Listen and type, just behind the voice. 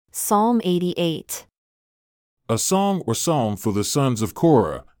Psalm 88. A song or psalm for the sons of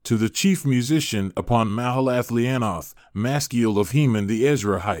Korah, to the chief musician upon Mahalath Leanoth, Maskil of Heman the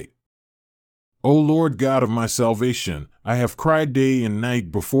Ezrahite. O Lord God of my salvation, I have cried day and night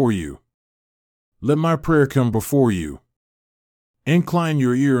before you. Let my prayer come before you. Incline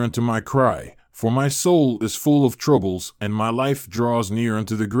your ear unto my cry, for my soul is full of troubles, and my life draws near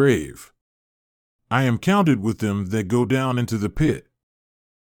unto the grave. I am counted with them that go down into the pit.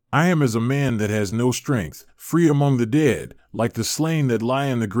 I am as a man that has no strength, free among the dead, like the slain that lie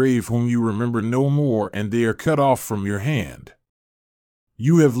in the grave whom you remember no more, and they are cut off from your hand.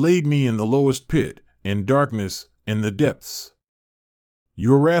 You have laid me in the lowest pit, in darkness, in the depths.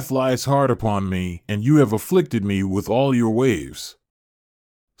 Your wrath lies hard upon me, and you have afflicted me with all your waves.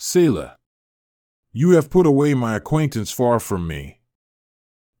 Selah. You have put away my acquaintance far from me.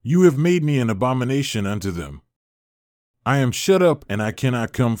 You have made me an abomination unto them. I am shut up, and I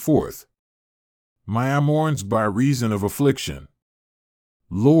cannot come forth. My eye mourns by reason of affliction.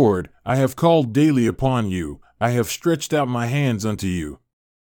 Lord, I have called daily upon you, I have stretched out my hands unto you.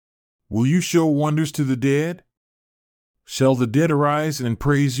 Will you show wonders to the dead? Shall the dead arise and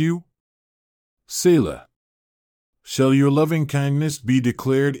praise you? Selah. Shall your loving kindness be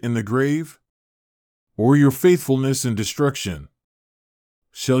declared in the grave? Or your faithfulness in destruction?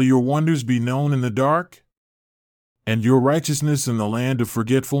 Shall your wonders be known in the dark? And your righteousness in the land of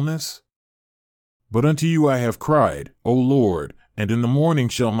forgetfulness? But unto you I have cried, O Lord, and in the morning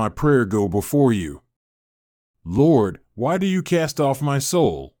shall my prayer go before you. Lord, why do you cast off my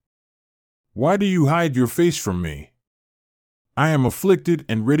soul? Why do you hide your face from me? I am afflicted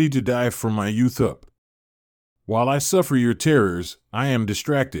and ready to die from my youth up. While I suffer your terrors, I am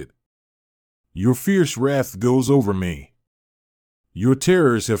distracted. Your fierce wrath goes over me. Your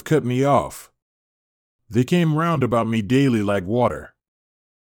terrors have cut me off. They came round about me daily like water.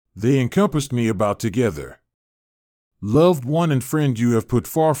 They encompassed me about together. Loved one and friend you have put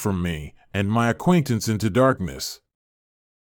far from me, and my acquaintance into darkness.